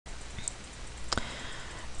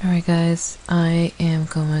Alright guys, I am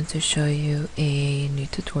going to show you a new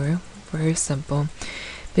tutorial. Very simple.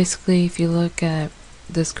 Basically, if you look at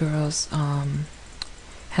this girl's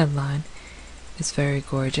headline, it's very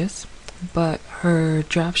gorgeous, but her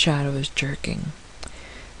drop shadow is jerking.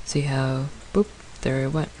 See how, boop, there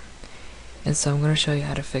it went. And so I'm going to show you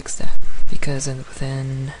how to fix that, because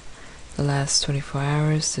within the last 24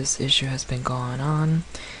 hours this issue has been going on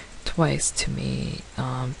twice to me,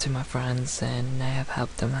 to my friends, and I have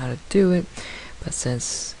helped them how to do it, but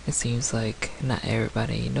since it seems like not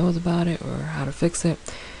everybody knows about it or how to fix it,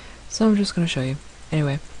 so I'm just gonna show you.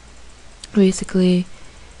 Anyway, basically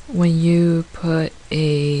when you put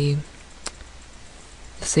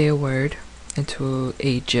say a word into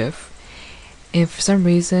a GIF, and for some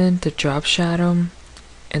reason the drop shadow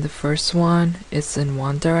in the first one is in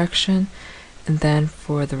one direction, and then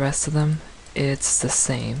for the rest of them it's the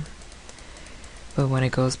same, but when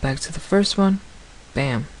it goes back to the first one,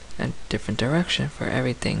 bam, a different direction for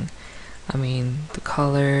everything. I mean, the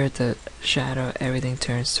color, the shadow, everything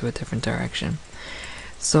turns to a different direction.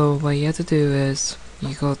 So what you have to do is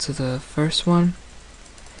you go to the first one,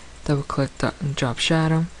 double click the drop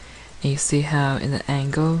shadow, and you see how in the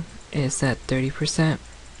angle is at 30%.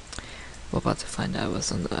 We're about to find out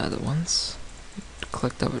what's on the other ones.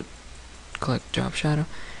 Click drop shadow.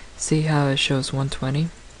 See how it shows 120?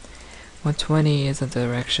 120 is in the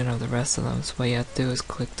direction of the rest of them, so what you have to do is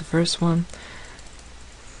click the first one,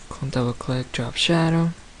 double click drop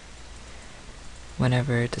shadow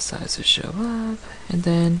whenever it decides to show up, and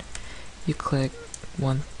then you click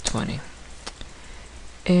 120,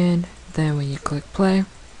 and then when you click play,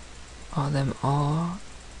 all of them all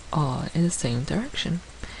in the same direction.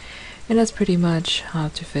 And that's pretty much how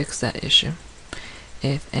to fix that issue.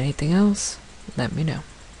 If anything else, let me know.